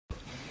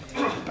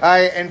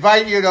I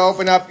invite you to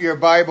open up your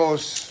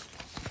Bibles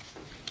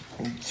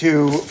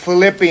to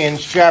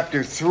Philippians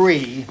chapter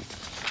 3.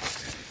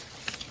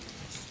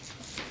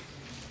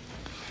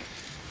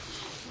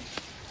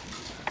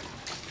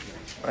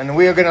 And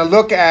we are going to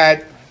look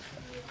at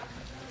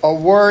a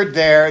word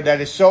there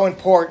that is so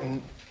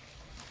important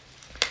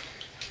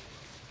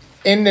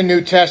in the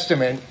New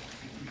Testament.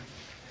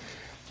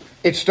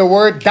 It's the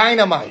word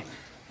dynamite.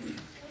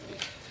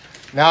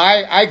 Now,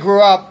 I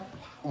grew up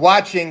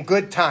watching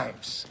Good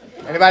Times.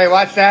 Anybody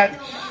watch that?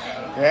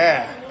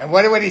 Yeah. And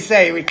what would he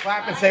say? We'd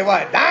clap and say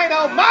what?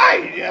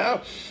 Dynamite, you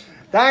know?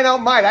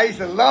 Dynamite. I used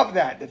to love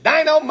that. The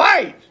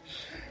dynamite.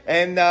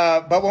 And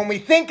but when we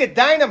think of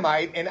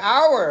dynamite in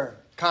our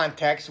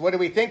context, what do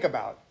we think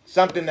about?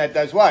 Something that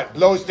does what?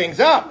 Blows things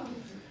up.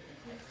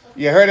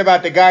 You heard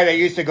about the guy that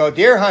used to go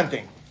deer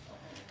hunting.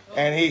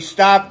 And he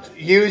stopped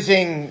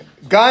using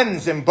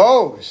guns and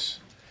bows.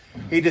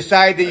 He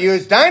decided to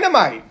use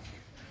dynamite.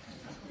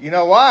 You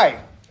know why?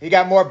 He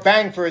got more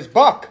bang for his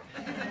buck.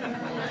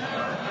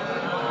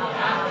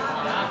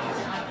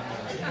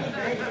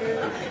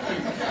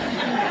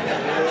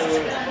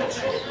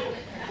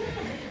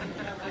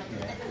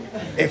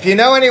 If you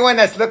know anyone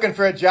that's looking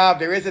for a job,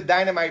 there is a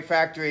dynamite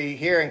factory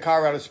here in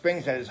Colorado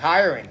Springs that is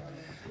hiring.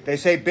 They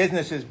say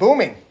business is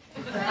booming.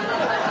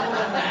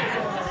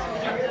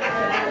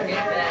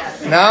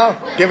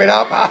 No? Give it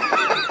up?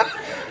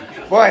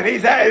 Boy,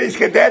 these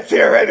cadets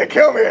here are ready to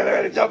kill me. They're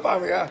ready to jump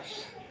on me.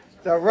 It's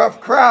a rough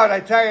crowd,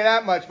 I tell you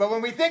that much. But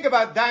when we think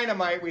about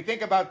dynamite, we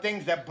think about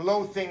things that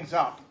blow things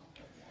up.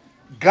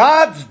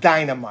 God's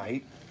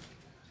dynamite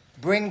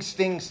brings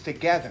things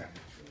together.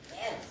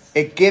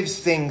 It gives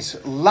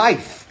things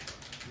life.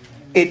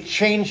 It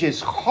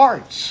changes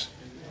hearts.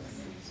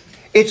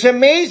 It's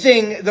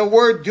amazing, the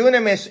word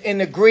dunamis in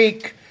the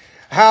Greek,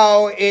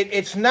 how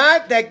it's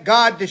not that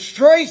God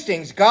destroys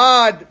things.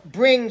 God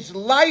brings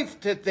life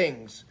to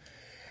things.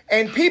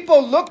 And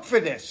people look for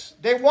this.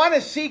 They want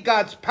to see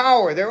God's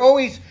power. They're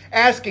always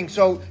asking,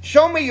 so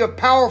show me your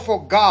powerful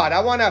God. I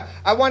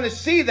want to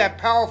see that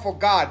powerful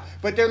God.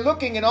 But they're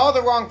looking in all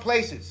the wrong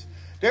places.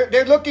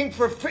 They're looking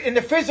for in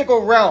the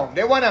physical realm.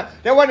 They want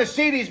to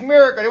see these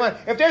miracles.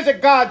 If there's a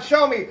God,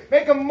 show me.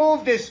 Make him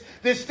move this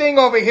thing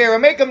over here, or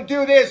make him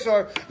do this,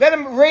 or let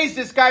him raise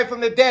this guy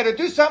from the dead, or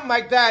do something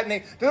like that.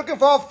 And they're looking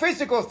for all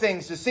physical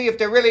things to see if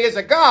there really is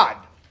a God.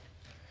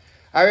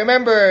 I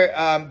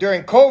remember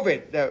during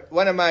COVID,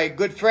 one of my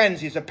good friends,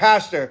 he's a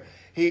pastor.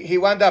 He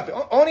wound up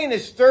only in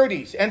his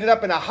 30s, ended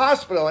up in a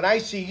hospital, in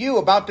ICU,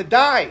 about to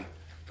die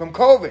from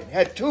COVID.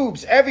 Had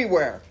tubes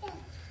everywhere.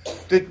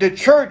 The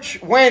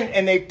church went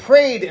and they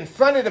prayed in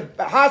front of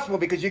the hospital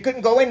because you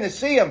couldn't go in to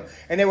see him.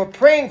 And they were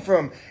praying for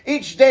him.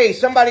 Each day,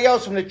 somebody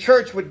else from the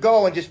church would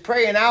go and just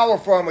pray an hour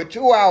for him or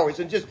 2 hours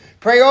and just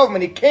pray over him.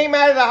 And he came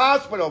out of the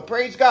hospital.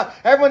 Praise God.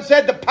 Everyone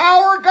said, the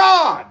power of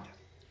God.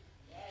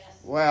 Yes.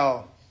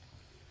 Well,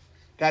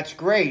 that's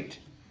great.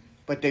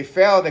 But they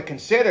fail to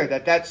consider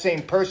that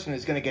same person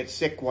is going to get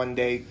sick one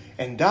day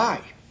and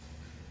die.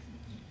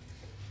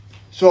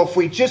 So if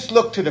we just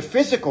look to the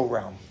physical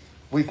realm,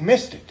 we've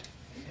missed it.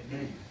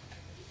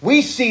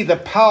 We see the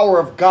power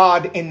of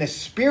God in the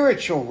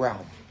spiritual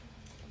realm.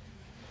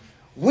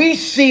 We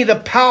see the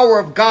power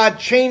of God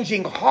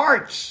changing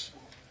hearts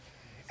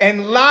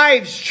and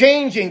lives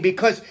changing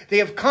because they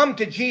have come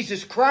to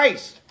Jesus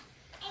Christ.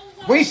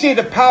 We see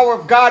the power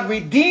of God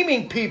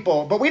redeeming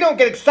people, but we don't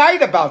get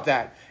excited about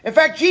that. In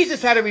fact,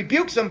 Jesus had to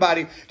rebuke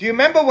somebody. Do you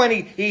remember when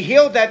he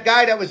healed that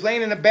guy that was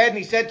laying in a bed and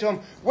he said to him,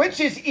 which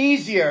is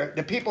easier?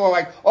 The people are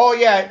like, oh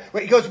yeah.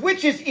 He goes,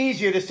 which is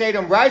easier to say to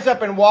him, rise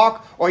up and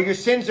walk, or your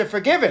sins are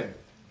forgiven?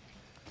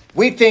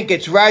 We think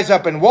it's rise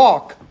up and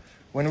walk,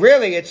 when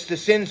really it's the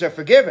sins are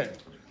forgiven.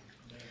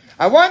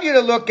 I want you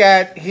to look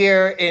at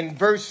here in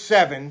verse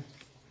 7.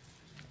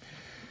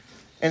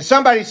 And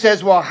somebody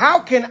says, well,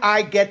 how can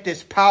I get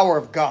this power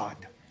of God?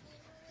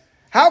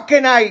 How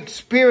can I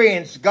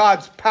experience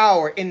God's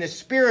power in the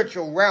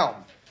spiritual realm?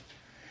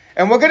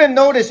 And we're going to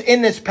notice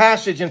in this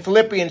passage in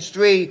Philippians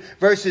 3,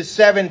 verses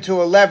 7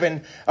 to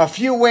 11, a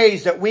few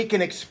ways that we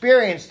can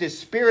experience this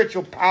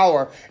spiritual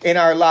power in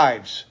our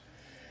lives.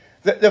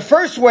 The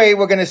first way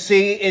we're going to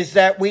see is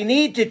that we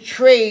need to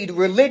trade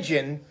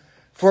religion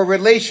for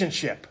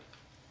relationship.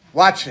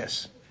 Watch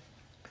this.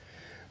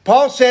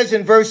 Paul says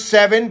in verse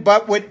 7,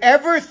 but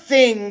whatever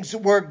things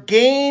were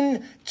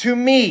gain to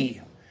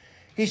me.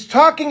 He's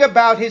talking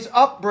about his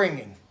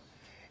upbringing.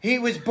 He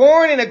was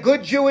born in a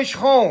good Jewish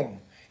home.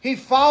 He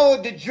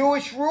followed the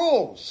Jewish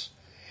rules.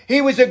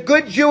 He was a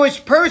good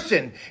Jewish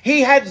person.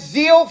 He had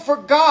zeal for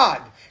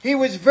God. He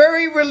was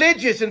very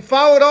religious and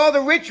followed all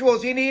the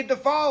rituals he needed to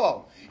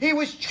follow. He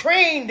was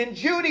trained in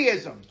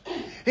Judaism.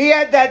 He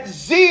had that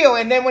zeal,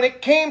 and then when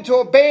it came to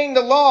obeying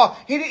the law,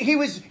 he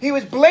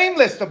was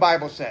blameless, the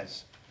Bible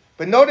says.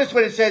 But notice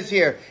what it says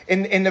here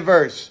in the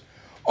verse.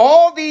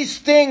 All these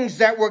things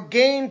that were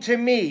gained to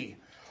me,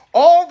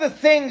 all the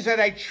things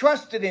that I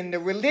trusted in, the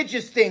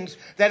religious things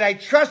that I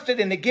trusted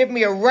in to give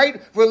me a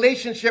right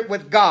relationship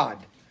with God.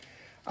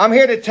 I'm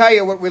here to tell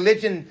you what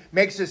religion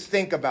makes us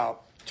think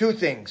about. Two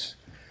things.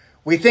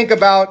 We think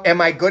about, am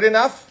I good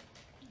enough?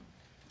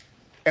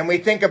 And we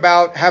think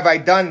about, have I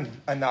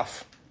done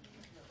enough?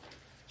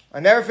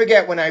 I'll never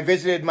forget when I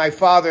visited my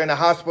father in a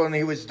hospital and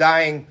he was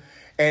dying,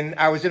 and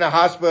I was in a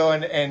hospital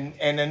and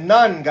a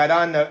nun got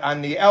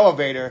on the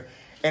elevator,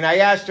 and I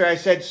asked her, I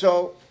said,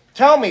 so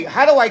tell me,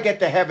 how do I get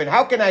to heaven?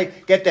 How can I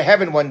get to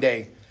heaven one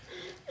day?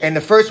 And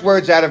the first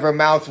words out of her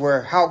mouth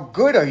were, how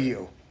good are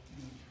you?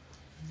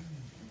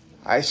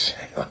 I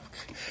said,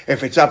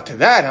 if it's up to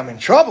that, I'm in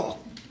trouble.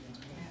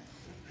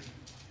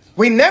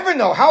 We never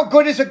know. How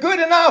good is it good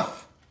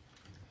enough?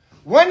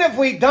 When have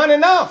we done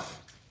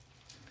enough?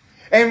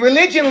 And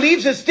religion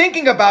leaves us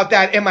thinking about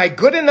that. Am I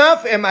good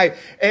enough? Have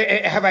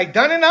I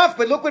done enough?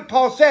 But look what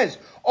Paul says.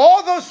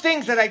 All those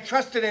things that I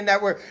trusted in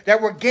that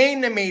were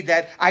gain to me,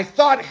 that I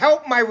thought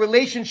helped my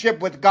relationship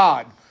with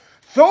God,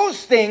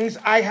 those things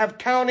I have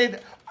counted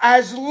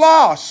as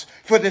loss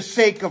for the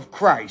sake of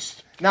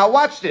Christ. Now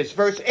watch this,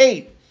 verse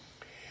 8.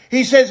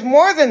 He says,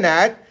 more than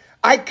that,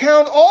 I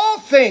count all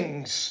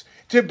things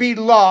to be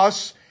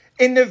loss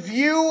in the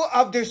view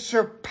of the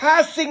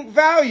surpassing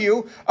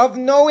value of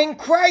knowing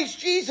Christ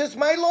Jesus,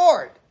 my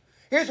Lord.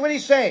 Here's what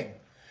he's saying.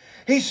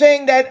 He's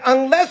saying that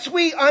unless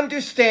we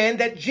understand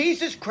that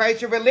Jesus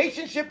Christ, a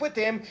relationship with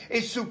him,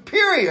 is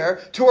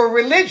superior to a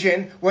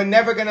religion, we're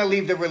never going to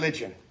leave the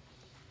religion.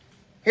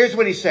 Here's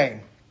what he's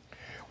saying.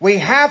 We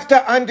have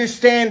to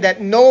understand that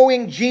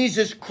knowing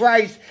Jesus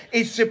Christ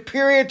is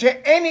superior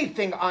to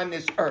anything on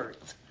this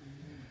earth.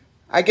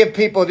 I give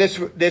people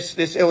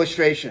this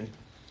illustration.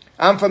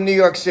 I'm from New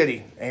York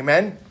City.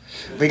 Amen.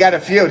 We got a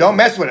few. Don't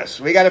mess with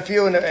us. We got a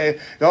few.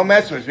 Don't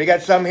mess with us. We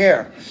got some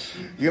here.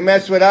 You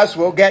mess with us,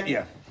 we'll get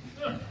you.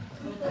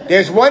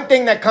 There's one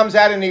thing that comes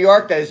out of New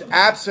York that is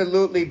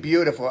absolutely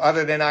beautiful,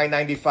 other than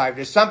I-95.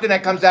 There's something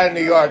that comes out of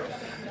New York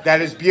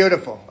that is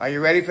beautiful. Are you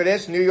ready for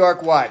this? New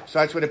York what?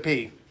 Starts with a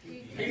P.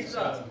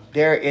 Pizza.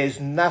 There is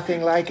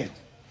nothing like it.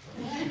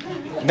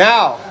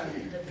 Now,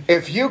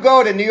 if you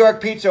go to New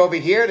York Pizza over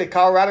here, the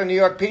Colorado New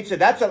York Pizza,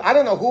 I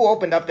don't know who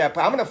opened up that.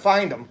 I'm going to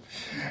find him.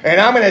 And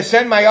I'm going to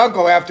send my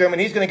uncle after him,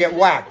 and he's going to get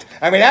whacked.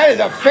 I mean, that is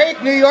a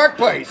fake New York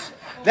place.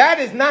 That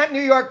is not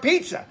New York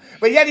Pizza.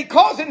 But yet he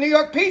calls it New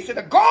York Pizza.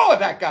 The gall of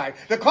that guy.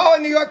 They call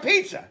it New York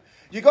Pizza.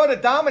 You go to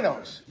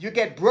Domino's. You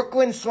get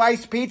Brooklyn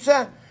sliced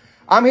pizza.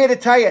 I'm here to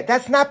tell you,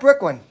 that's not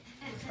Brooklyn.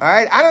 All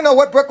right? I don't know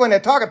what Brooklyn they're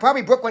talking.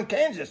 Probably Brooklyn,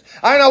 Kansas.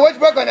 I don't know which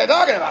Brooklyn they're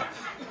talking about.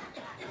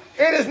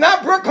 It is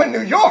not Brooklyn,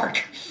 New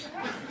York.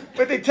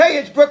 But they tell you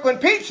it's Brooklyn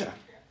pizza.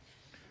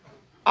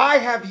 I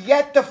have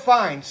yet to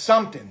find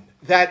something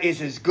that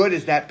is as good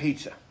as that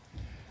pizza.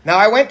 Now,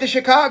 I went to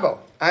Chicago.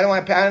 I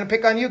want to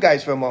pick on you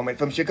guys for a moment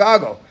from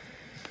Chicago.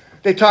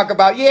 They talk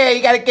about,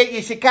 you got to get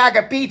your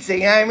Chicago pizza,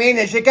 you know what I mean?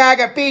 The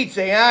Chicago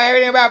pizza,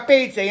 everything about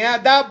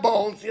pizza,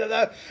 doubles,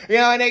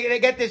 and they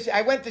get this.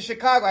 I went to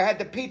Chicago, I had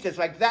the pizza, it's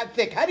like that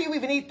thick. How do you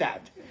even eat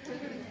that?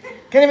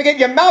 Can't even get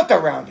your mouth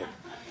around it.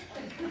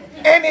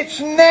 And it's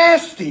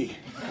nasty.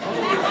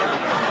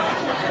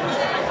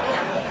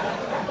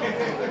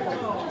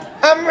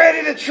 I'm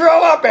ready to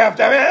throw up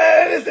after.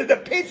 This is the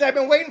pizza I've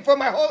been waiting for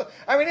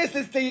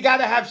you got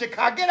to have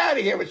Chicago. Get out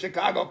of here with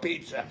Chicago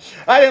pizza.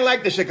 I didn't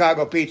like the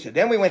Chicago pizza.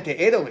 Then we went to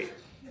Italy.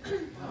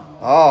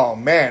 Oh,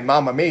 man,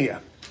 mamma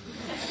mia.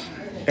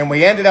 And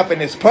we ended up in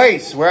this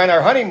place. We're on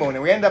our honeymoon,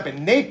 and we ended up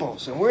in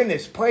Naples. And we're in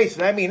this place,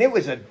 and it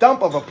was a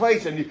dump of a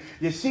place. And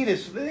you see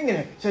this thing, and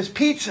it says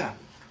pizza.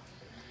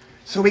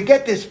 So we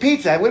get this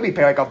pizza. What did we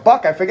pay? Like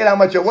 $1. I forget how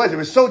much it was. It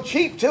was so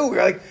cheap, too. We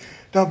were like,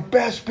 the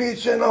best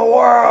pizza in the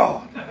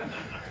world.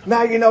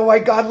 Now you know why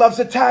God loves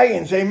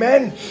Italians,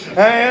 amen?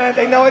 And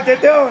they know what they're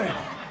doing.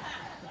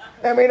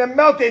 I mean, it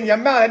melted in your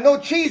mouth. And no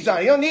cheese on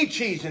it. You don't need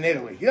cheese in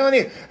Italy. You don't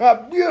need,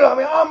 beautiful,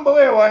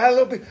 unbelievable. I had a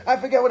little, I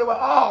forget what it was.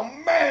 Oh,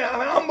 man,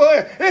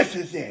 unbelievable. This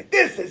is it.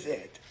 This is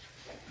it.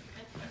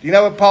 Do you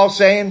know what Paul's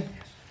saying?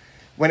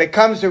 When it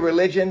comes to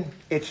religion,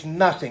 it's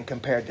nothing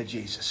compared to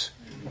Jesus.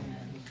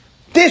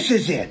 This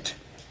is it.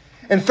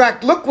 In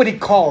fact, look what he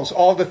calls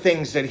all the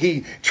things that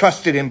he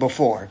trusted in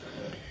before.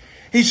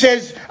 He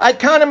says, I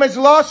count him as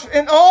lost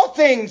in all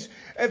things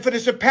for the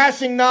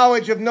surpassing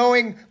knowledge of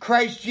knowing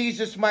Christ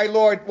Jesus my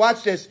Lord.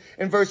 Watch this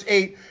in verse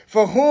 8.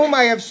 For whom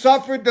I have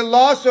suffered the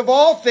loss of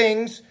all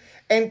things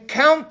and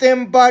count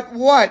them but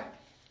what?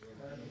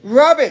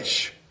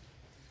 Rubbish.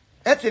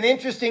 That's an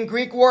interesting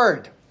Greek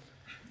word.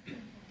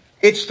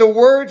 It's the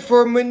word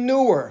for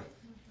manure.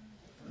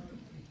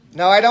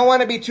 Now, I don't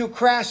want to be too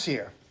crass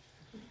here.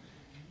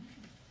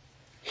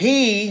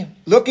 He,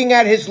 looking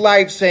at his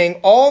life,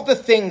 saying, all the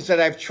things that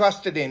I've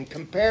trusted in,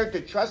 compared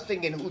to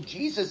trusting in who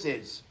Jesus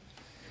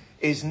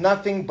is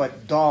nothing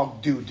but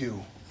dog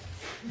doo-doo.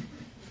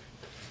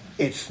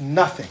 It's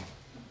nothing.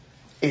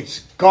 It's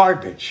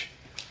garbage.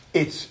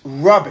 It's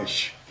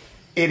rubbish.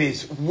 It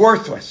is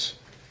worthless.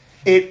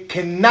 It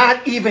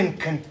cannot even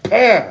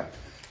compare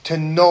to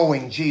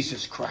knowing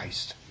Jesus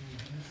Christ.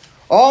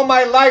 All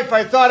my life,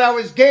 I thought I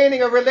was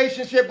gaining a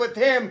relationship with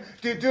him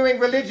through doing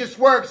religious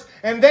works.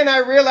 And then I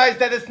realized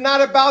that it's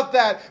not about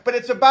that, but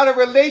it's about a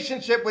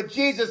relationship with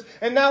Jesus.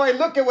 And now I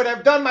look at what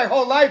I've done my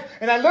whole life,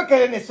 and I look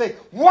at it and I say,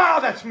 wow,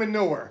 that's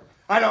manure.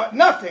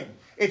 Nothing.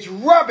 It's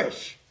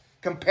rubbish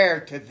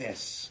compared to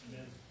this.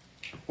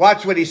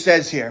 Watch what he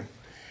says here.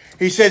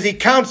 He says he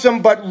counts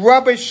them but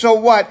rubbish, so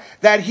what?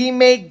 That he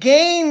may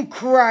gain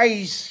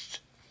Christ.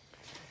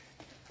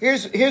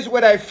 Here's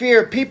what I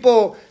fear.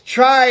 People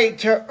try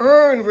to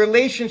earn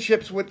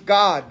relationships with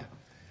God.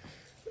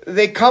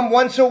 They come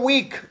once a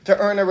week to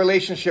earn a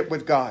relationship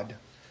with God.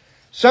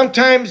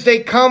 Sometimes they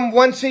come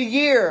once a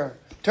year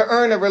to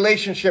earn a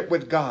relationship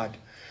with God.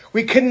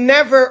 We can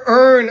never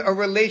earn a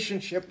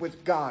relationship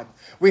with God.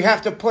 We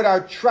have to put our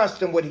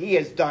trust in what he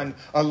has done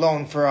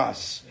alone for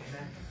us.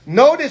 Amen.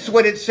 Notice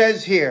what it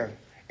says here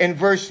in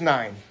verse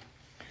 9.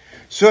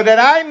 So that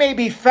I may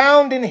be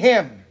found in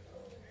him,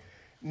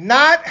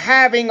 not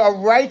having a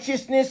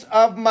righteousness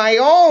of my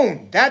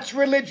own. That's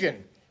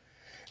religion.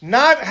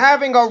 Not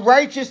having a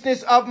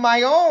righteousness of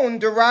my own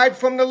derived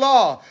from the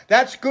law.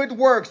 That's good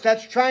works.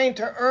 That's trying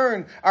to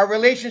earn our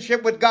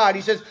relationship with God.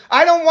 He says,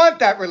 I don't want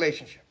that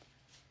relationship.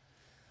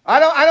 I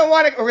don't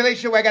want a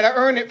relationship where I got to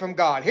earn it from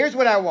God. Here's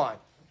what I want.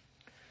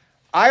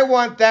 I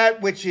want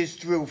that which is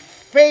through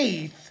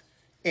faith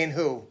in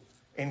who?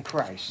 In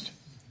Christ.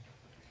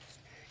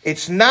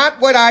 It's not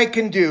what I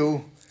can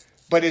do,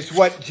 but it's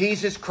what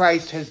Jesus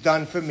Christ has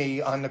done for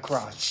me on the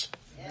cross.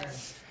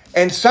 Yes.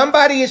 And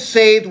somebody is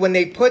saved when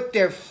they put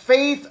their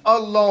faith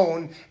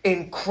alone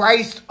in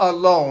Christ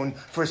alone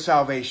for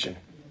salvation.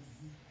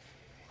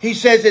 He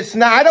says,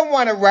 I don't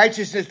want a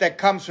righteousness that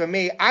comes from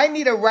me. I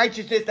need a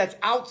righteousness that's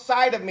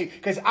outside of me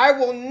because I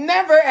will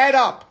never add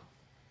up.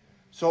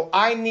 So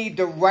I need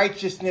the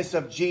righteousness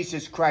of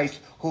Jesus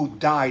Christ who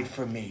died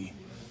for me.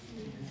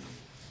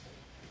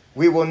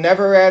 We will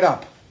never add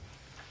up.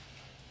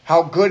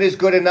 How good is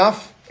good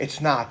enough? It's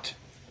not.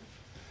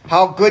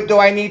 How good do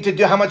I need to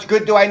do? How much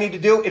good do I need to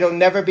do? It'll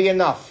never be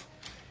enough.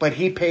 But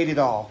he paid it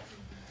all.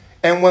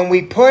 And when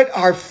we put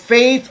our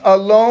faith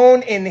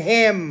alone in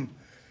him,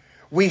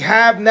 we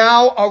have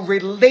now a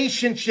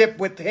relationship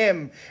with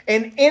him,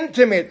 an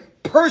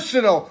intimate,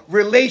 personal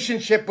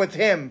relationship with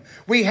him.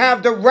 We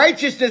have the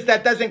righteousness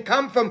that doesn't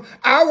come from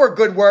our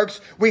good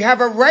works. We have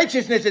a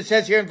righteousness, it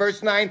says here in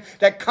verse 9,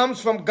 that comes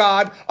from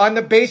God on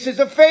the basis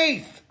of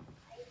faith.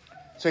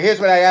 So here's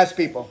what I ask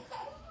people.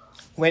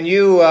 When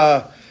you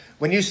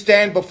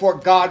stand before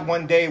God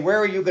one day, where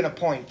are you going to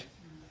point?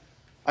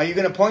 Are you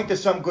going to point to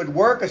some good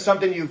work or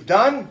something you've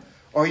done?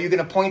 Or are you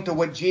going to point to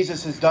what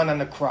Jesus has done on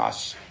the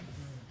cross?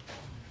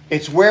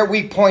 It's where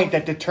we point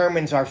that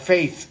determines our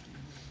faith.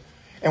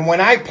 And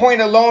when I point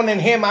alone in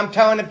him, I'm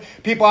telling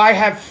people I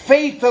have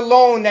faith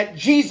alone, that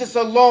Jesus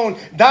alone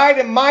died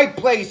in my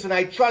place, and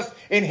I trust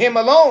in him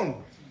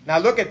alone. Now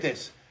look at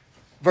this.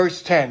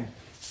 Verse 10.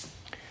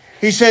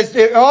 He says,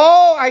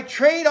 I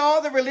trade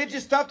all the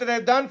religious stuff that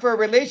I've done for a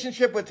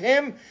relationship with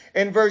him.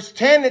 In verse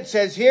 10, it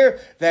says here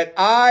that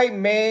I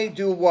may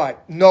do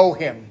what? Know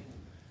him.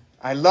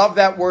 I love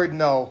that word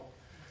know,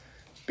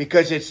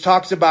 because it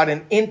talks about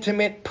an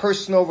intimate,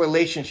 personal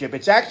relationship.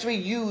 It's actually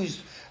used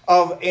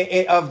of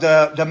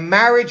the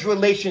marriage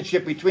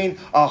relationship between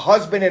a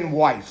husband and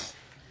wife.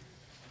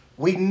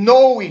 We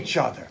know each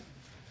other.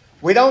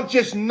 We don't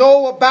just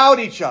know about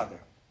each other.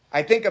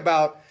 I think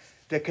about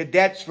the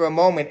cadets for a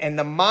moment and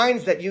the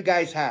minds that you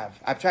guys have.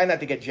 I'm trying not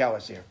to get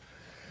jealous here.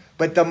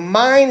 But the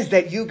minds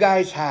that you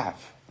guys have,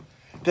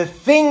 the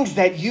things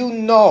that you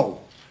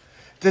know,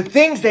 the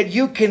things that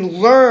you can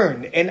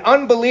learn, and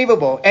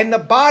unbelievable, and the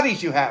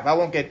bodies you have. I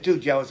won't get too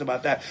jealous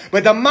about that.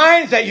 But the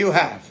minds that you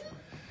have,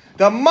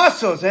 the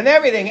muscles and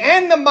everything,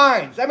 and the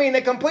minds. I mean,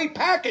 the complete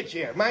package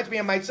here. Reminds me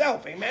of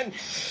myself, amen?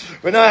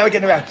 But no, I'm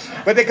getting around.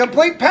 But the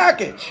complete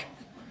package.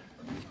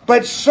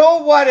 But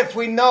so what if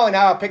we know, and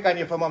now I'll pick on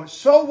you for a moment.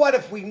 So what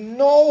if we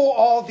know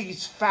all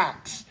these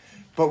facts,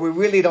 but we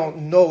really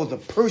don't know the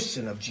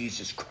person of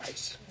Jesus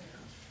Christ?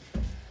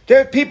 There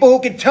are people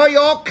who can tell you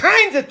all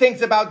kinds of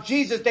things about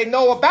Jesus. They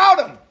know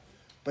about him.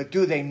 But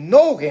do they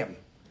know him?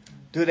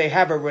 Do they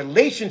have a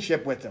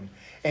relationship with him?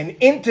 An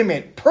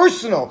intimate,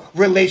 personal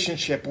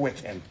relationship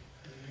with him?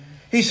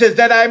 He says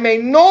that I may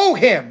know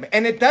him.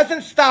 And it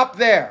doesn't stop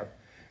there.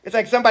 It's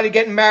like somebody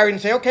getting married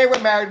and say, okay, we're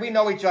married. We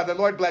know each other.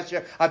 Lord bless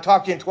you. I'll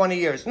talk to you in 20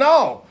 years.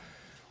 No.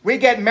 We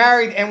get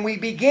married and we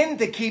begin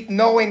to keep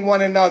knowing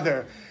one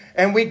another.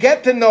 And we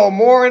get to know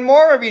more and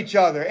more of each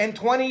other. And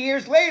 20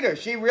 years later,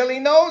 she really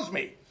knows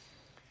me.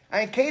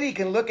 And Katie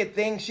can look at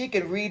things. She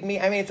can read me.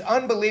 I mean, it's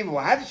unbelievable.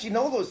 How does she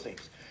know those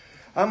things?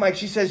 I'm like,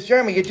 she says,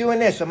 Jeremy, you're doing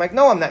this. I'm like,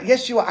 no, I'm not.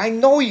 Yes, you are. I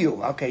know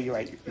you. Okay, you're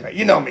right. You're right.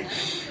 You know me.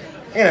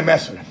 You're going to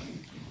mess with her.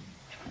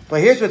 But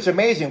here's what's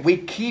amazing. We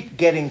keep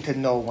getting to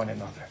know one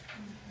another.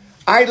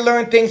 I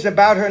learned things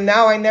about her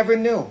now I never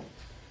knew.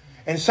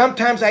 And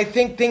sometimes I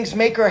think things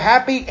make her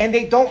happy and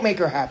they don't make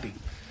her happy.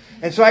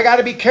 And so I got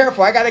to be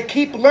careful. I got to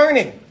keep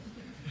learning.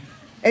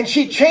 And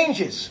she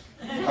changes.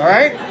 All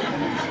right?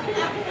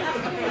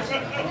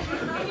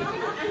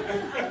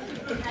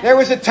 There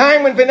was a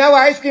time when vanilla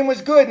ice cream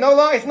was good.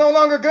 It's no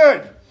longer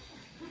good.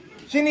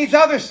 She needs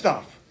other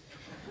stuff.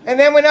 And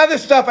then when other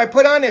stuff I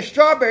put on there,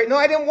 strawberry. No,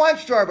 I didn't want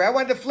strawberry. I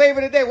wanted the flavor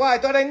today. Why? I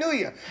thought I knew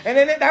you. And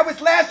then that was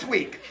last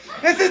week.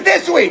 This is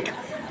this week.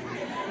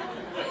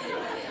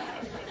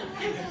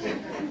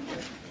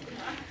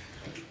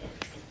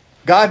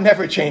 God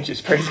never changes,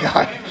 praise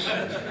God.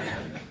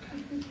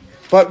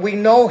 But we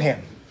know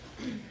him.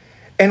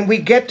 And we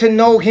get to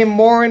know him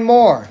more and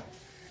more.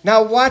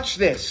 Now watch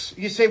this.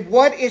 You say,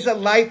 what is a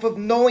life of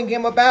knowing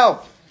him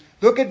about?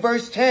 Look at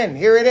verse 10.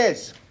 Here it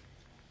is.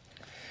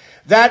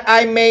 That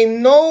I may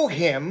know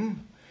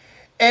him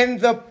and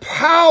the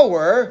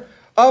power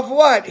of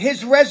what?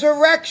 His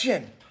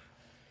resurrection.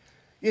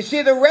 You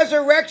see, the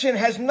resurrection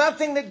has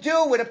nothing to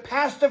do with a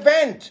past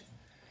event.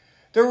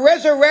 The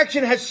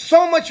resurrection has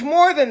so much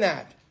more than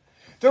that.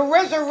 The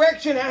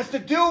resurrection has to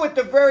do with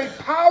the very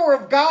power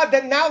of God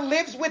that now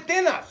lives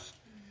within us.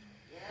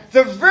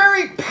 The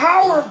very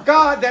power of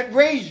God that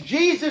raised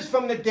Jesus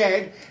from the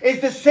dead is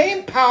the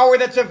same power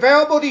that's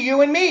available to you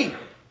and me.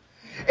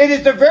 It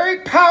is the very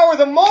power,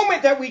 the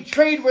moment that we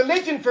trade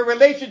religion for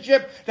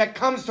relationship, that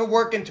comes to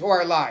work into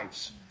our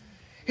lives.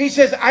 He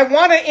says, I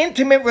want an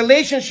intimate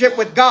relationship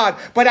with God,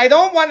 but I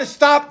don't want to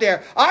stop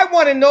there. I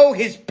want to know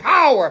his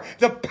power,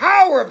 the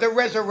power of the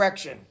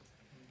resurrection.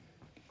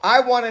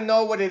 I want to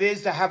know what it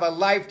is to have a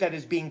life that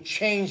is being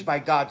changed by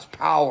God's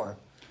power.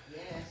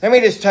 Yes. Let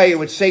me just tell you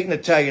what Satan will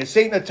tell you.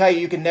 Satan will tell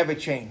you can never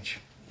change.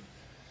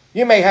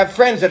 You may have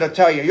friends that will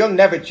tell you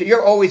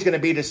you're always going to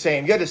be the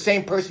same. You're the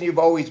same person you've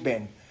always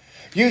been.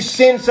 You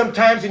sin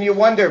sometimes and you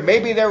wonder,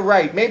 maybe they're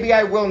right. Maybe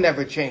I will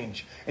never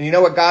change. And you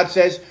know what God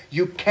says?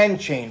 You can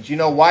change. You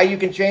know why you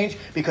can change?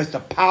 Because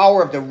the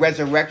power of the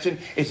resurrection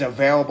is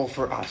available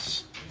for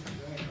us.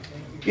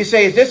 You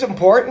say, is this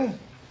important?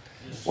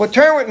 Well,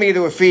 turn with me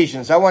to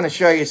Ephesians. I want to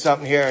show you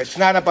something here. It's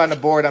not up on the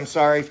board, I'm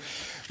sorry.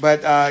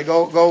 But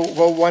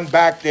go one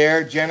back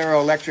there.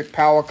 General Electric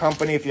Power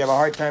Company. If you have a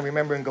hard time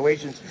remembering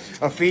Galatians,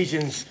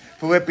 Ephesians,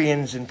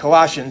 Philippians, and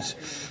Colossians.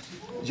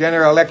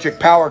 General Electric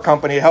Power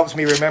Company. It helps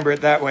me remember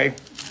it that way.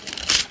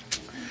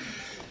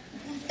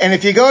 And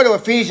if you go to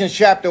Ephesians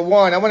chapter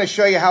 1, I want to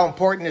show you how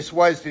important this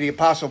was to the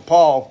Apostle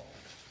Paul.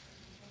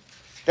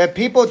 That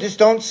people just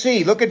don't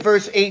see. Look at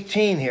verse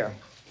 18 here.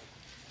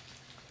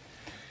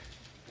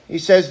 He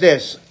says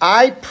this,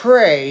 I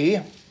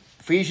pray,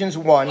 Ephesians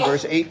 1,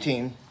 verse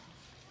 18,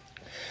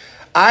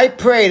 I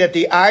pray that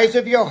the eyes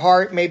of your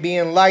heart may be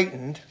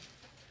enlightened,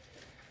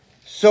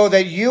 so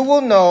that you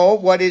will know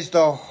what is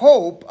the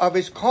hope of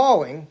his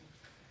calling,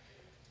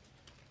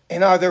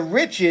 and are the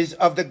riches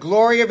of the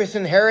glory of his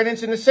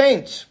inheritance in the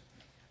saints.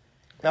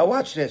 Now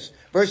watch this,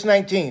 verse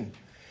 19.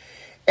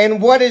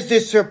 And what is the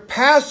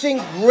surpassing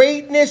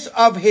greatness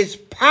of his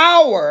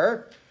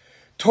power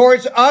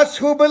towards us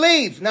who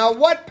believe? Now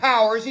what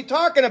power is he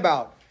talking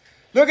about?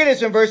 Look at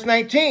this in verse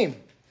 19.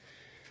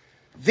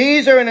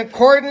 These are in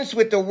accordance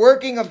with the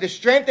working of the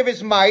strength of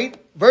his might.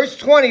 Verse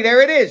 20,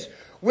 there it is.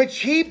 Which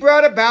he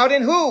brought about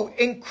in who?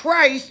 In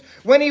Christ,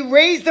 when he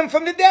raised him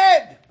from the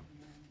dead.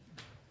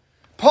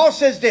 Paul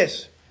says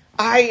this,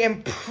 I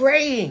am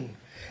praying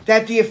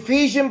that the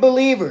Ephesian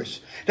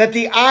believers, that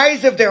the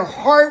eyes of their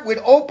heart would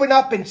open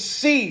up and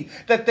see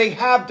that they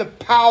have the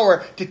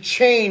power to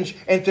change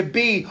and to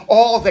be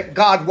all that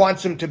God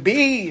wants them to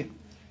be.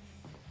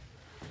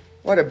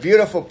 What a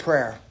beautiful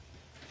prayer.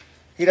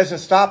 He doesn't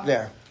stop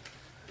there.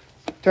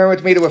 Turn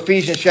with me to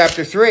Ephesians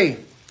chapter 3.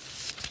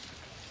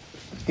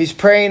 He's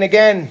praying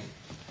again.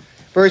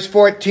 Verse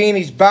 14,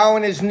 he's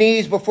bowing his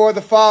knees before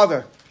the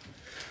Father,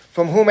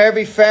 from whom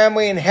every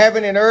family in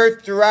heaven and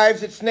earth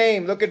derives its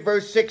name. Look at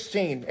verse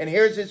 16. And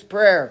here's his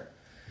prayer.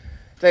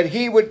 That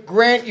he would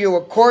grant you,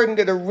 according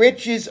to the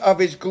riches of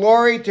his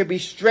glory, to be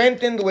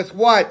strengthened with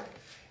what?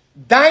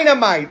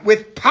 Dynamite,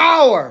 with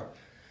power,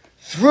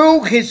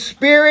 through his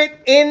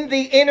Spirit in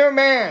the inner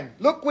man.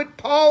 Look what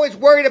Paul is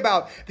worried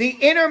about. The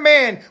inner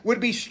man would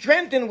be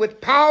strengthened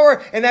with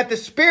power, and that the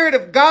Spirit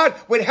of God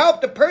would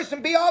help the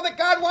person be all that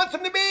God wants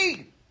him to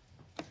be.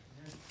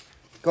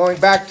 Going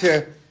back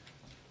to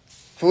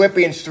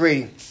Philippians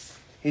 3,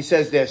 he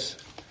says this,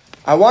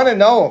 I want to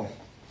know him.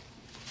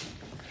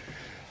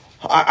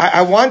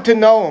 I want to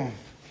know him.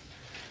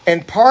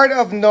 And part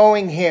of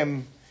knowing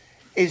him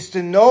is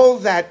to know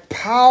that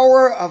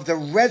power of the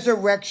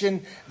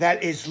resurrection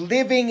that is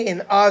living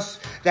in us,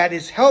 that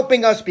is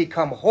helping us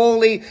become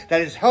holy,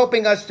 that is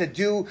helping us to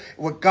do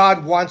what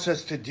God wants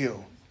us to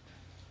do.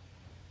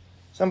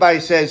 Somebody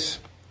says,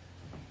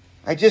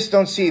 I just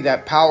don't see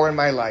that power in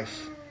my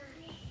life.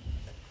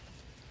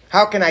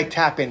 How can I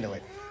tap into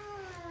it?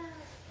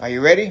 Are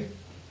you ready?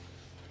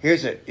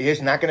 Here's it.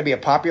 Here's not going to be a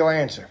popular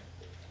answer.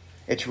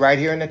 It's right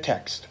here in the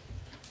text.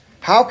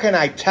 How can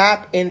I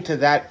tap into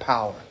that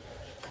power?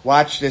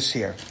 Watch this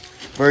here.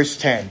 Verse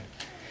 10.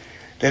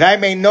 That I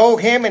may know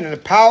him and in the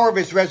power of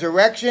his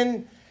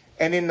resurrection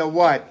and in the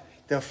what?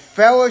 The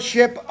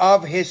fellowship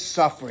of his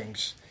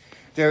sufferings.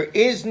 There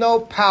is no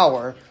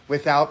power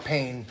without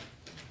pain.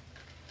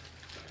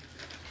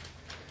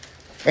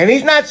 And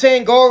he's not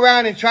saying go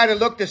around and try to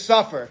look to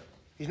suffer.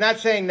 He's not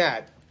saying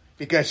that.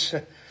 Because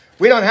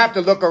we don't have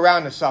to look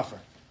around to suffer.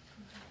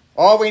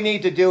 All we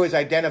need to do is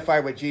identify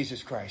with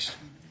Jesus Christ.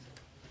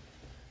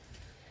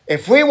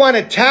 If we want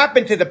to tap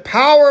into the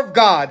power of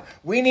God,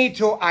 we need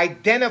to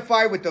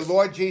identify with the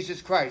Lord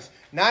Jesus Christ.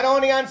 Not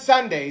only on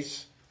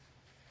Sundays,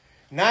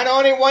 not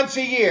only once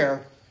a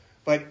year,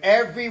 but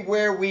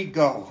everywhere we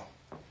go,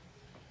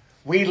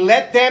 we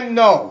let them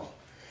know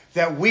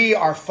that we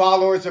are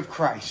followers of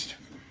Christ.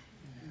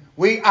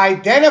 We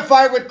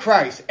identify with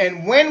Christ.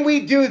 And when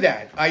we do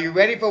that, are you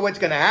ready for what's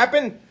going to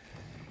happen?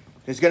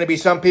 There's going to be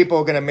some people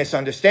who are going to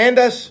misunderstand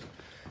us.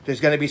 There's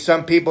going to be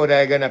some people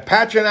that are going to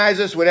patronize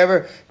us,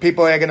 whatever.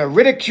 People that are going to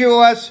ridicule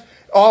us.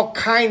 All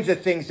kinds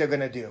of things they're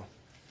going to do.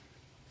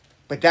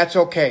 But that's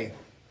okay,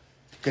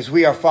 because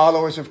we are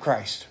followers of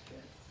Christ.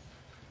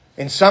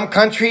 In some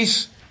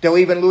countries, they'll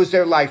even lose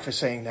their life for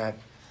saying that.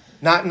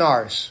 Not in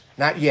ours.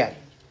 Not yet.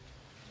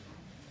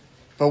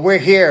 But we're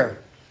here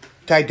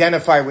to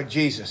identify with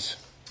Jesus.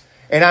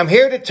 And I'm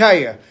here to tell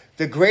you,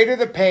 the greater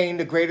the pain,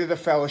 the greater the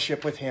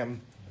fellowship with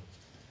Him.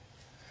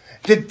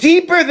 The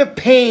deeper the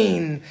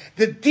pain,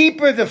 the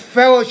deeper the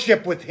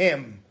fellowship with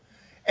Him,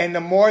 and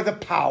the more the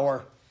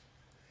power.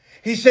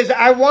 He says,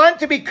 I want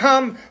to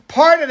become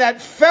part of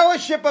that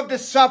fellowship of the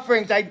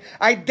sufferings,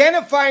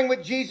 identifying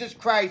with Jesus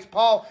Christ.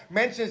 Paul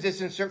mentions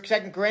this in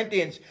 2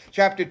 Corinthians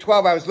chapter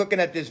 12. I was looking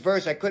at this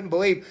verse. I couldn't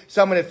believe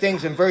some of the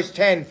things in verse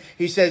 10.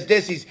 He says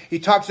this. He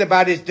talks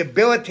about his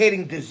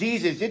debilitating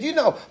diseases. Did you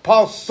know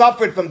Paul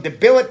suffered from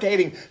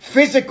debilitating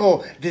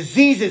physical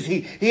diseases?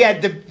 He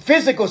had the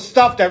physical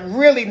stuff that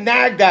really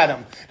nagged at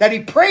him, that he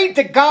prayed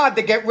to God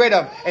to get rid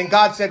of. And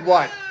God said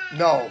what?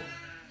 No.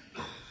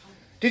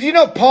 Did you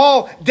know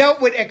Paul dealt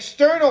with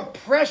external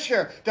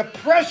pressure, the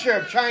pressure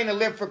of trying to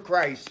live for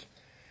Christ?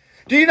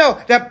 Do you know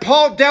that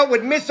Paul dealt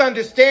with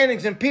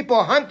misunderstandings and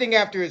people hunting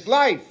after his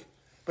life?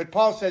 But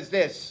Paul says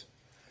this,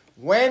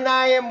 when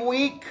I am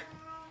weak,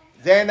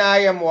 then I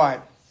am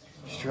what?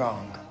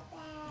 Strong.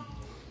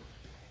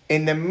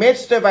 In the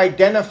midst of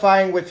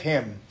identifying with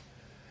Him,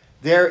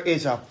 there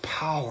is a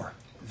power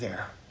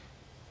there.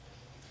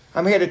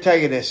 I'm here to tell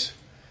you this.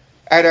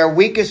 At our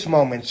weakest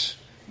moments,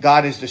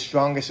 God is the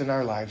strongest in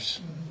our lives.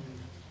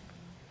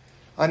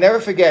 I'll never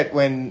forget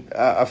when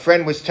a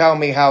friend was telling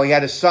me how he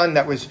had a son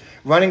that was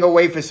running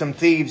away from some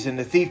thieves, and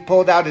the thief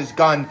pulled out his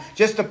gun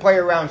just to play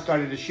around,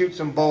 started to shoot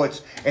some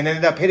bullets, and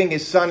ended up hitting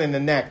his son in the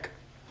neck.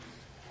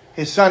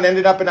 His son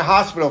ended up in the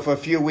hospital for a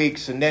few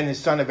weeks, and then his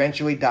son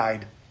eventually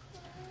died.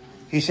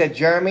 He said,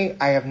 Jeremy,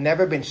 I have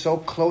never been so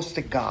close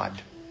to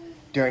God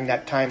during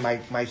that time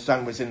my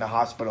son was in the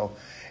hospital,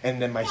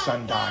 and then my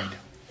son died.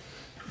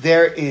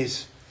 There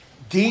is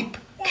deep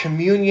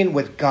communion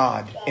with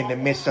God in the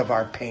midst of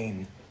our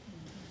pain.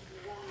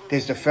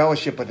 There's the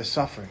fellowship of the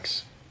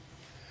sufferings.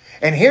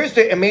 And here's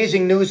the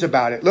amazing news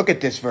about it. Look at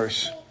this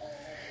verse.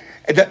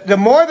 The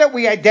more that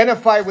we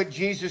identify with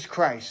Jesus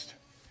Christ,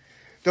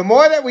 the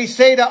more that we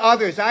say to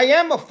others, I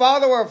am a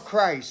follower of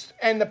Christ,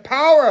 and the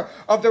power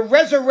of the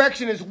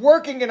resurrection is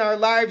working in our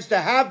lives to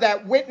have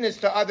that witness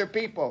to other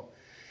people.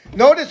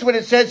 Notice what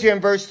it says here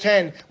in verse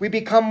 10. We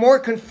become more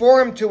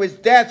conformed to His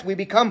death. We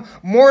become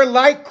more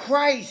like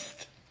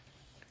Christ.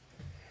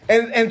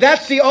 And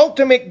that's the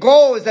ultimate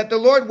goal, is that the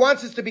Lord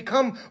wants us to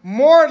become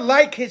more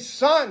like His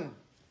Son.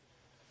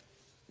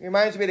 It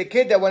reminds me of the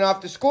kid that went off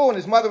to school and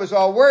his mother was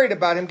all worried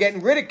about him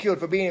getting ridiculed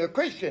for being a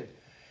Christian.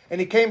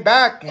 And he came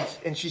back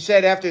and she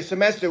said after a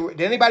semester, did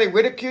anybody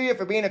ridicule you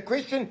for being a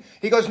Christian?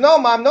 He goes, no,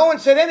 Mom, no one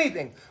said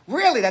anything.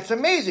 Really? That's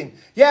amazing.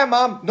 Yeah,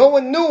 Mom, no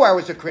one knew I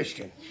was a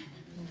Christian.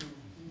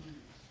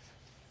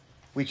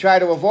 We try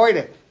to avoid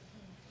it.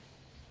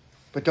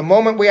 But the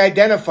moment we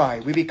identify,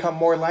 we become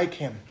more like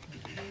Him.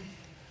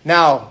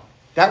 Now,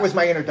 that was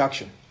my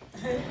introduction.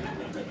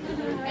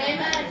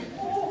 Amen.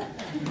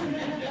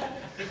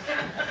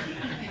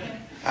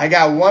 I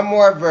got one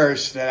more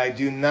verse that I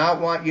do not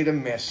want you to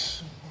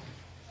miss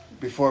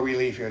before we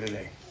leave here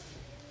today.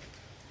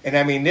 And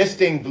I mean, this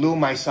thing blew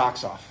my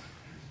socks off.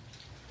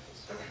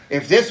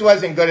 If this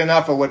wasn't good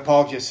enough for what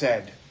Paul just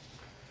said,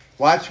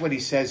 watch what he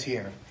says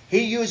here.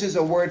 He uses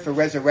a word for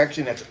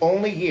resurrection that's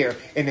only here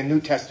in the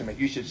New Testament.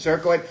 You should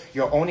circle it.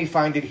 You'll only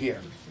find it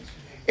here.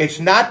 It's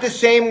not the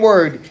same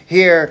word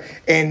here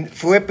in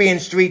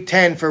Philippians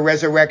 3:10 for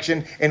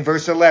resurrection in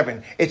verse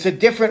 11. It's a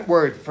different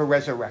word for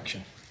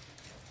resurrection.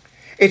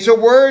 It's a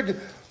word,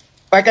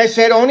 like I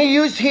said, only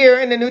used here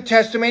in the New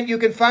Testament. You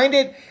can find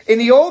it in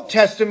the Old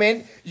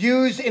Testament,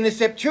 used in the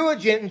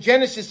Septuagint in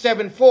Genesis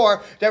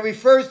 7:4, that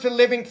refers to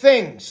living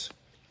things.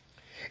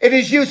 It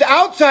is used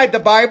outside the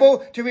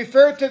Bible to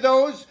refer to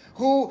those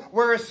who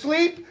were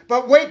asleep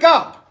but wake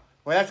up.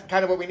 Well, that's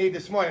kind of what we need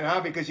this morning,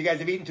 huh? Because you guys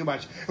have eaten too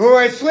much. Who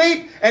are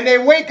asleep and they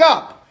wake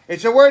up.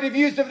 It's a word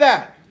used of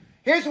that.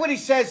 Here's what he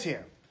says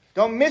here.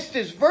 Don't miss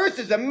this verse.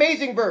 It's an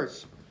amazing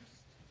verse.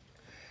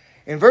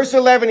 In verse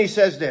 11, he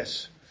says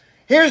this.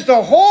 Here's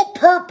the whole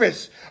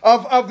purpose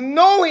of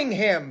knowing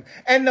Him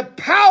and the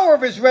power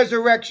of His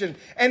resurrection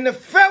and the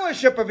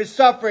fellowship of His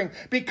suffering,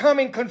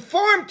 becoming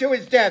conformed to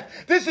His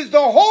death. This is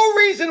the whole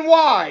reason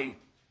why.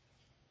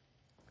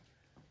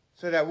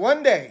 So that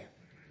one day,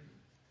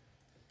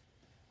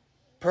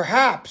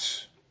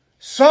 perhaps,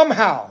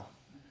 somehow,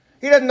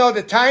 he doesn't know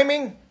the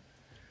timing.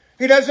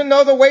 He doesn't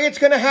know the way it's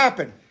going to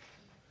happen.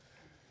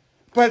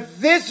 But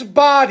this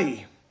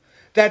body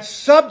that's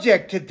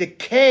subject to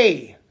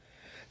decay,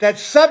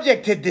 that's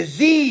subject to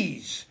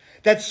disease,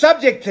 that's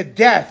subject to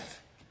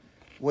death,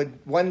 would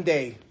one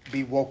day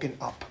be woken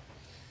up.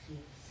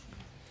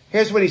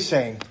 Here's what he's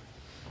saying.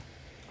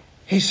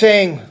 He's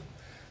saying,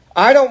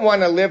 I don't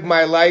want to live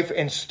my life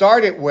and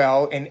start it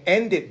well and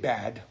end it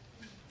bad.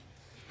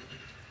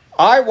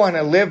 I want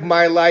to live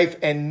my life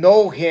and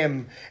know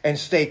him and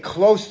stay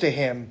close to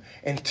him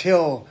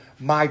until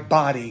my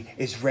body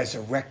is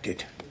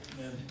resurrected.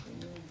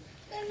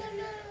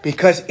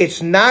 Because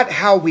it's not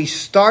how we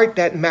start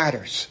that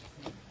matters.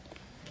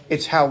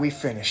 It's how we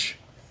finish.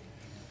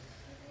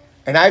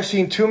 And I've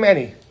seen too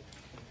many,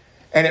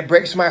 and it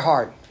breaks my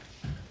heart.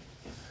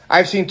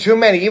 I've seen too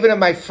many, even of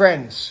my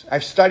friends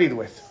I've studied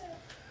with,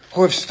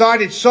 who have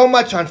started so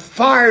much on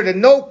fire to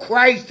know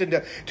Christ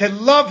and to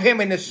love him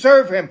and to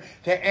serve him,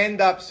 to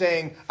end up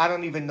saying, I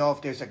don't even know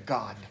if there's a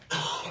God.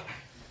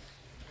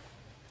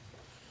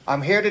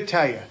 I'm here to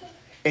tell you,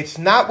 it's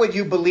not what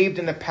you believed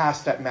in the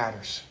past that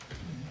matters.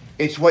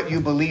 It's what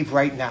you believe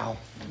right now.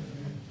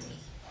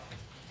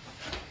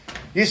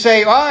 You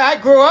say, I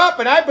grew up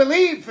and I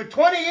believed for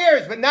 20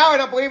 years, but now I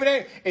don't believe in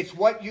it. It's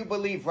what you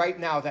believe right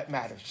now that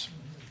matters.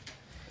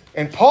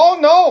 And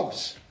Paul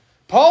knows.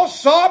 Paul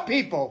saw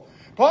people.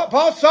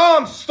 Paul saw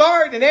them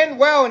start and end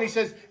well, and he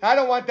says, I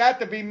don't want that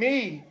to be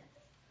me.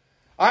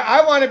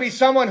 I want to be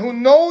someone who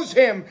knows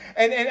him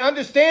and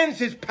understands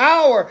his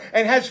power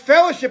and has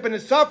fellowship in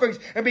his sufferings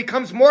and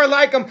becomes more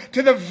like him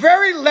to the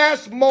very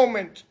last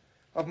moment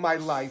of my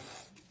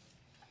life.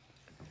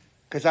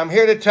 Because I'm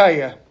here to tell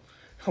you,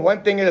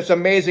 one thing that's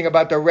amazing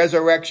about the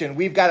resurrection,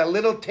 we've got a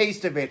little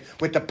taste of it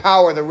with the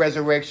power of the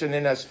resurrection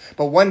in us,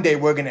 but one day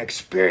we're going to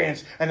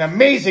experience an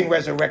amazing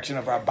resurrection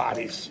of our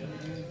bodies.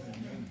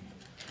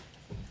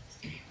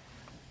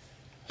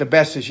 The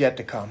best is yet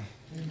to come.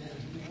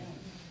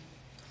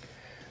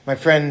 My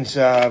friends,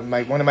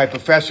 one of my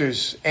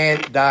professors'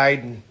 aunt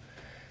died, and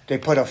they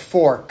put a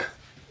fork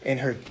in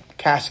her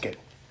casket.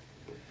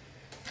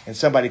 And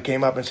somebody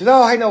came up and said,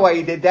 I know why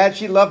you did that.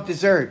 She loved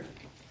dessert.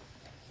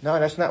 No,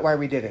 that's not why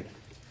we did it.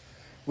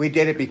 We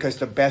did it because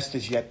the best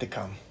is yet to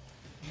come.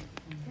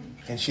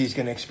 And she's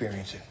going to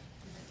experience it.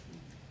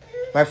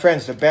 My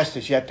friends, the best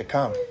is yet to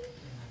come.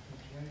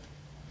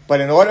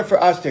 But in order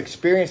for us to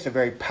experience the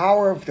very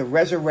power of the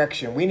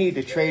resurrection, we need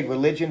to trade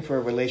religion for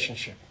a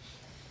relationship.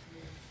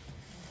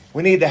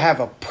 We need to have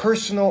a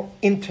personal,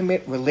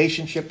 intimate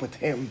relationship with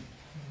him.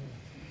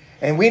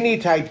 And we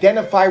need to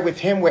identify with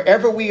him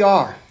wherever we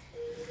are.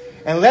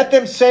 And let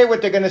them say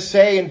what they're going to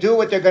say and do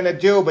what they're going to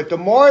do. But the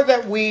more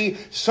that we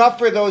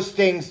suffer those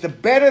things, the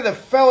better the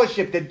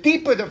fellowship, the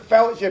deeper the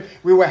fellowship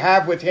we will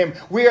have with him.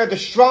 We are the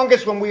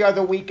strongest when we are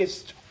the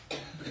weakest.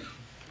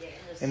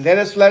 And let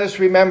us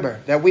remember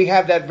that we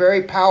have that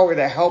very power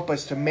to help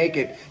us to make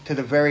it to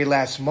the very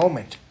last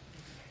moment.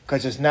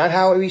 Because it's not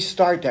how we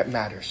start that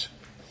matters.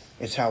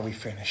 It's how we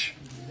finish.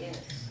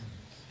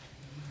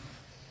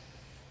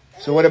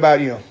 So what about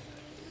you?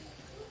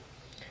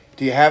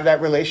 Do you have that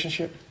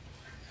relationship?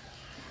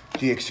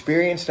 Do you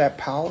experience that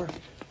power?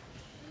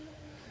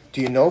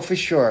 Do you know for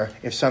sure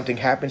if something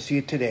happens to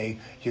you today,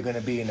 you're going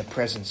to be in the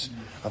presence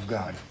of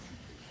God?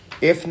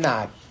 If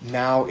not,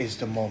 now is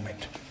the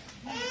moment.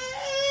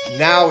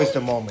 Now is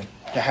the moment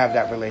to have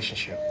that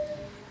relationship.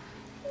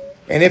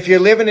 And if you're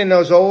living in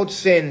those old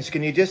sins,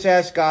 can you just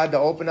ask God to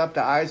open up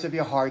the eyes of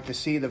your heart to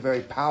see the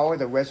very power,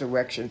 the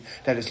resurrection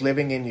that is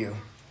living in you?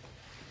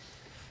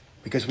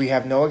 Because we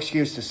have no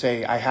excuse to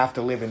say, I have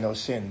to live in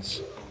those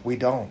sins. We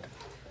don't.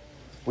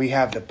 We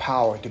have the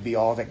power to be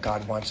all that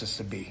God wants us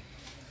to be.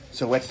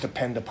 So let's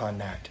depend upon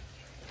that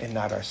and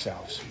not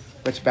ourselves.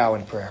 Let's bow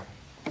in prayer.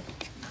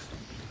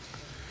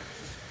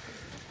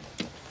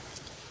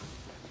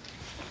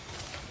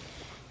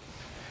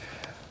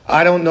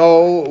 I don't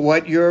know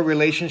what your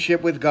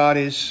relationship with God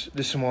is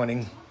this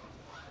morning.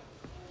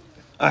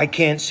 I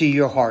can't see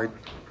your heart.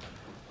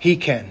 He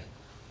can.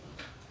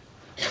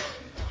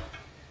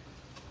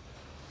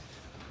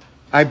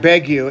 I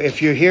beg you,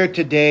 if you're here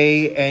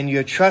today and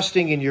you're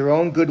trusting in your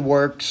own good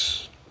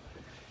works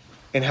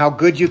and how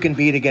good you can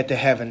be to get to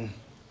heaven,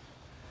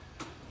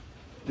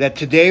 that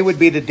today would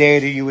be the day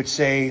that you would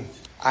say,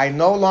 I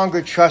no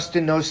longer trust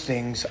in those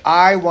things.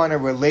 I want a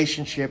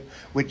relationship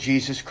with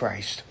Jesus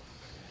Christ.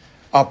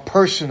 A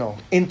personal,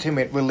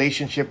 intimate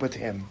relationship with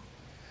him.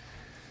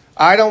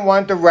 I don't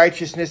want the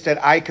righteousness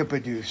that I could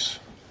produce.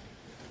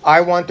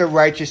 I want the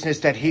righteousness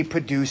that he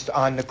produced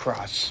on the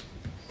cross.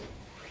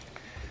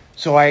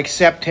 So I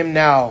accept him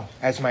now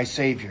as my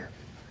Savior.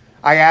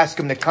 I ask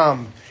him to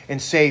come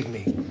and save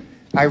me.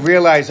 I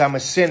realize I'm a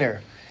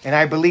sinner, and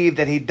I believe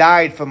that he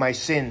died for my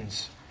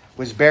sins,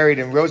 was buried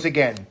and rose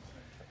again,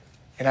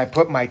 and I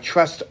put my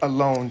trust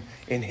alone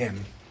in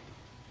him.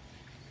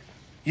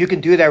 You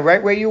can do that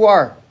right where you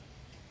are.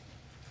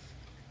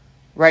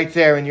 Right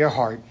there in your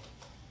heart.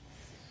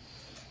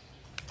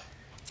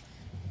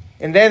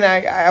 And then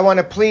I want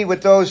to plead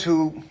with those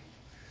who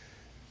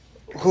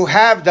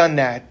have done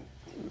that.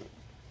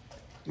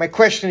 My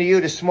question to you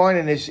this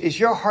morning is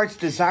your heart's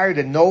desire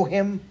to know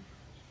him?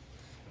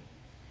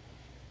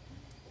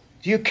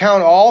 Do you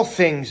count all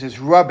things as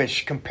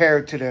rubbish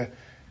compared to the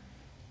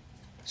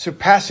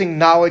surpassing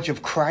knowledge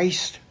of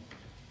Christ.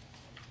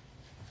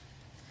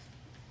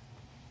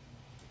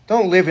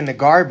 Don't live in the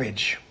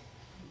garbage.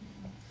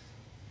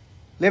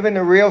 Live in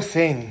the real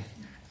thing.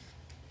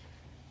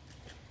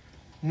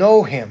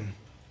 Know Him.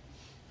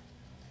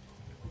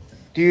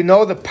 Do you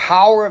know the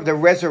power of the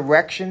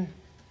resurrection?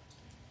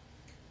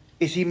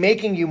 Is He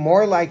making you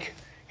more like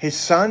His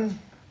Son?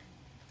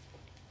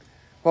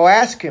 Well,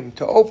 ask Him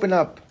to open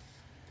up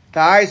the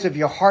eyes of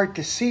your heart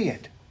to see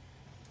it.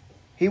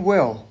 He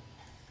will.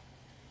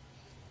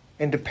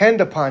 And depend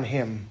upon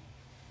Him.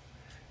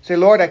 Say,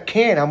 Lord, I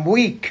can't. I'm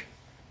weak.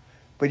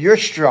 But You're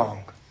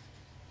strong.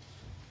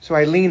 So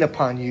I lean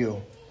upon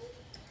You.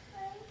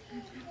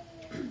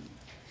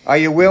 Are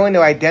you willing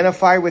to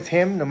identify with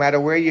Him no matter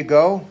where you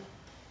go?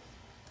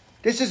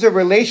 This is a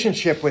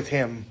relationship with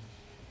Him.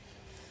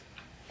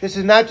 This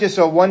is not just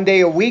a one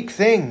day a week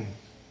thing.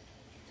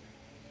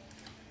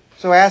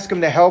 So ask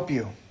Him to help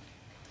you.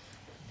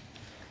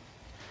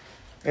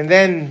 And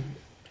then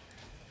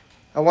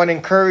I want to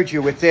encourage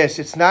you with this.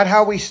 It's not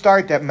how we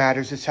start that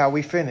matters, it's how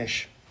we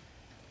finish.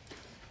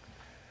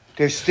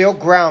 There's still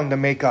ground to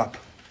make up.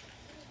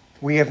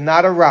 We have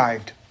not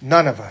arrived.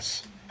 None of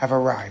us have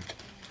arrived.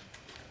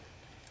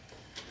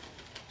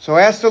 So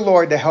ask the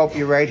Lord to help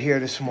you right here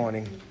this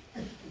morning.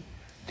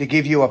 To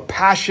give you a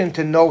passion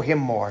to know Him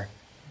more.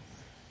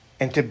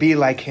 And to be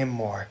like Him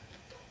more.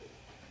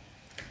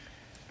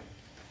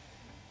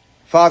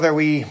 Father,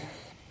 we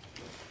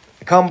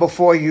come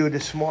before You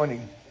this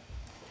morning.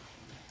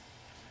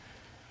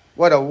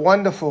 What a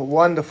wonderful,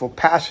 wonderful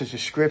passage of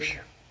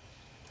Scripture.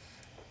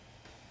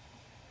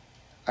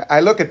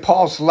 I look at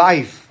Paul's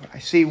life. I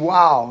see,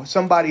 wow,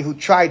 somebody who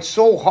tried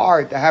so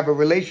hard to have a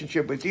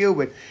relationship with You,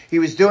 but he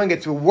was doing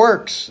it through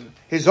works,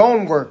 his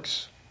own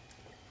works.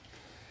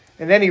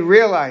 And then he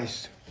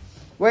realized,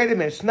 wait a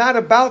minute, it's not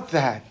about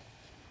that.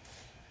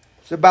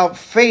 It's about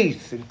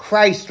faith in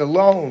Christ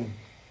alone.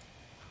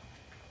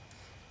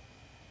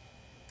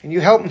 And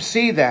You helped him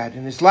see that,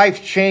 and his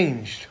life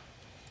changed.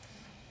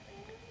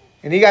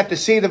 And he got to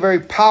see the very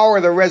power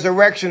of the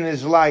resurrection in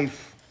his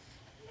life.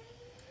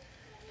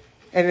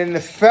 And in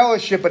the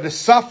fellowship of the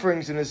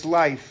sufferings in his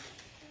life.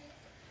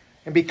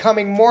 And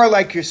becoming more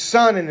like Your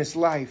Son in his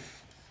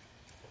life.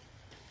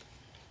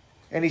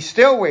 And he's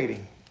still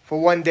waiting for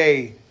one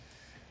day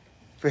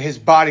for his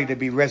body to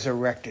be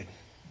resurrected.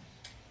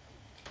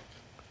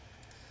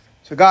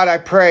 So God, I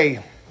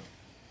pray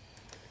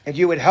that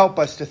You would help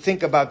us to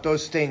think about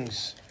those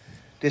things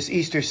this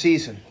Easter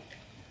season.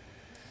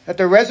 That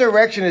the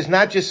resurrection is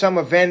not just some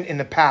event in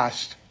the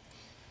past.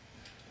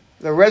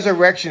 The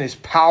resurrection is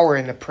power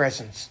in the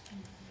present.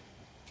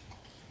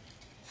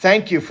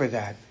 Thank You for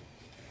that.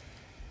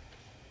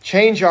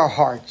 Change our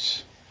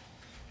hearts.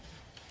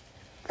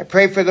 I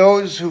pray for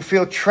those who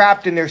feel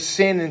trapped in their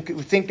sin and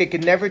who think they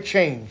can never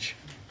change.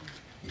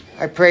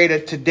 I pray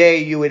that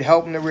today You would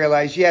help them to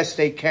realize, yes,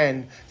 they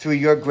can through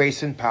Your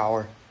grace and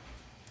power.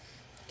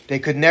 They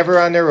could never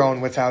on their own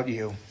without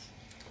You.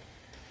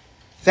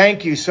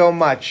 Thank You so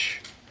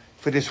much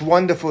for this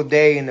wonderful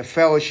day and the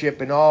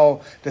fellowship and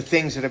all the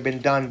things that have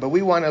been done. But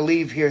we want to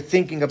leave here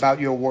thinking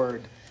about Your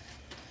word.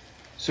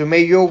 So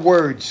may Your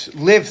words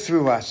live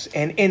through us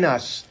and in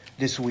us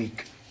this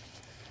week.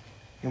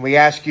 And we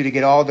ask You to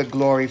get all the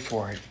glory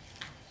for it.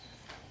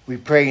 We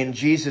pray in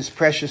Jesus'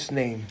 precious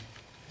name.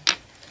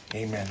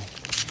 Amen.